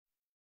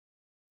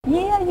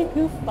Yeah, you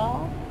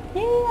goofball.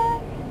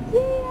 Yeah,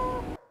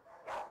 yeah.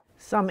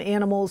 Some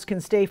animals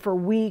can stay for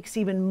weeks,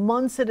 even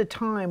months at a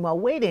time, while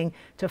waiting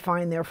to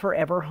find their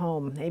forever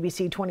home.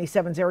 ABC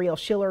 27's Ariel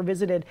Schiller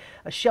visited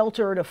a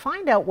shelter to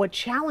find out what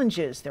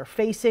challenges they're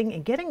facing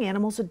in getting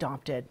animals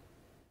adopted.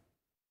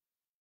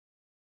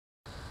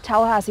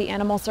 Tallahassee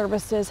Animal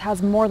Services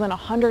has more than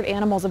 100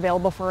 animals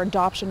available for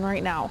adoption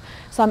right now.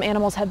 Some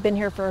animals have been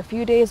here for a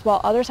few days,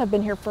 while others have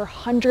been here for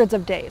hundreds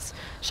of days.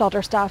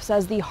 Shelter staff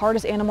says the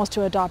hardest animals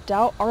to adopt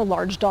out are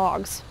large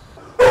dogs.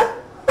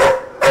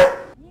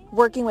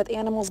 Working with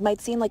animals might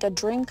seem like a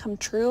dream come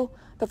true,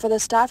 but for the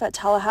staff at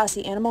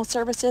Tallahassee Animal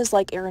Services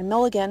like Aaron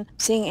Milligan,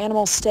 seeing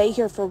animals stay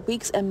here for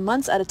weeks and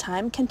months at a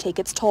time can take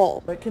its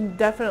toll. It can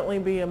definitely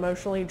be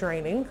emotionally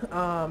draining.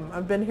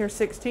 I've been here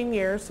 16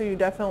 years, so you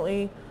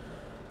definitely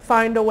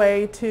find a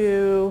way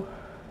to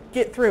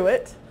get through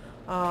it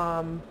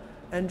and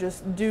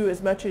just do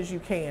as much as you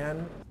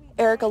can.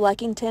 Erica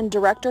Leckington,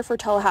 director for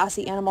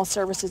Tallahassee Animal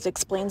Services,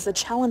 explains the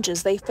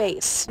challenges they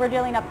face. We're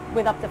dealing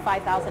with up to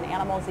 5,000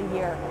 animals a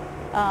year,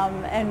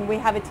 and we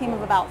have a team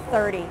of about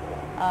 30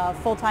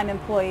 full-time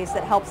employees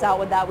that helps out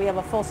with that. We have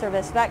a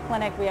full-service vet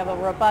clinic, we have a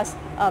robust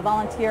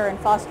volunteer and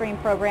fostering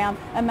program,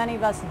 and many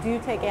of us do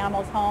take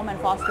animals home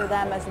and foster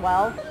them as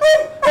well.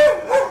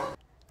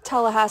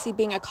 Tallahassee,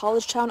 being a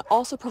college town,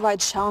 also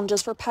provides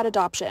challenges for pet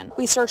adoption.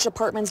 We searched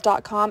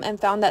apartments.com and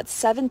found that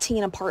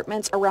 17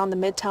 apartments around the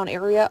midtown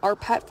area are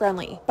pet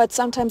friendly, but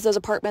sometimes those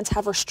apartments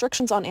have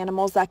restrictions on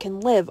animals that can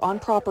live on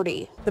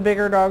property. The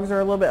bigger dogs are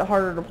a little bit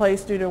harder to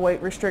place due to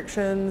weight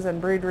restrictions and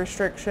breed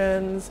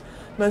restrictions.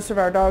 Most of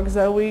our dogs,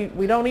 though, we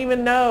don't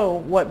even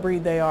know what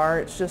breed they are.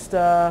 It's just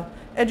an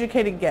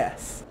educated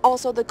guess.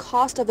 Also, the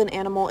cost of an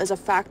animal is a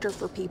factor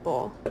for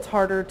people. It's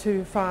harder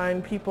to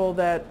find people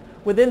that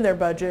within their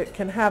budget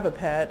can have a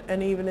pet,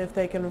 and even if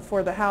they can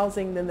afford the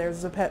housing, then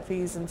there's the pet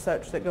fees and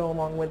such that go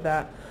along with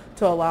that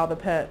to allow the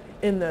pet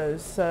in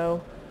those.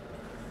 So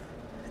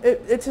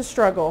it's a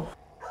struggle.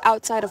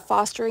 Outside of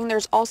fostering,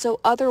 there's also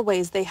other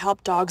ways they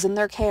help dogs in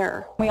their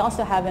care. We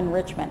also have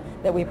enrichment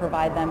that we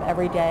provide them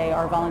every day.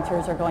 Our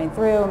volunteers are going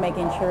through,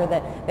 making sure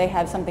that they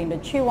have something to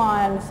chew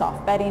on,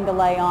 soft bedding to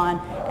lay on,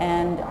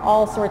 and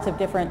all sorts of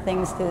different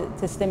things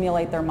to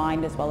stimulate their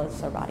mind as well as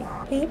their body.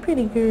 Hey,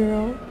 pretty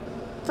girl.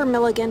 For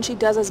Milligan, she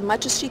does as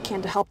much as she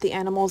can to help the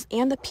animals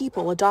and the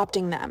people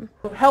adopting them.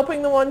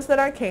 Helping the ones that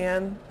I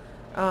can,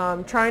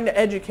 trying to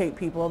educate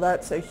people.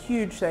 That's a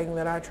huge thing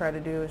that I try to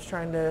do, is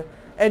trying to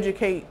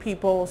educate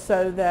people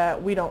so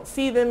that we don't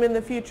see them in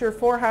the future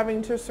for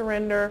having to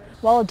surrender.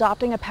 While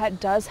adopting a pet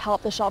does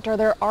help the shelter,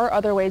 there are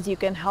other ways you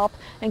can help,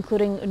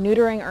 including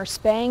neutering or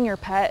spaying your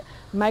pet,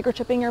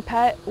 microchipping your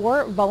pet,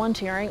 or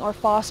volunteering or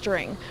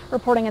fostering.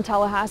 Reporting in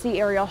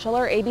Tallahassee, Ariel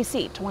Schiller,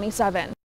 ABC 27.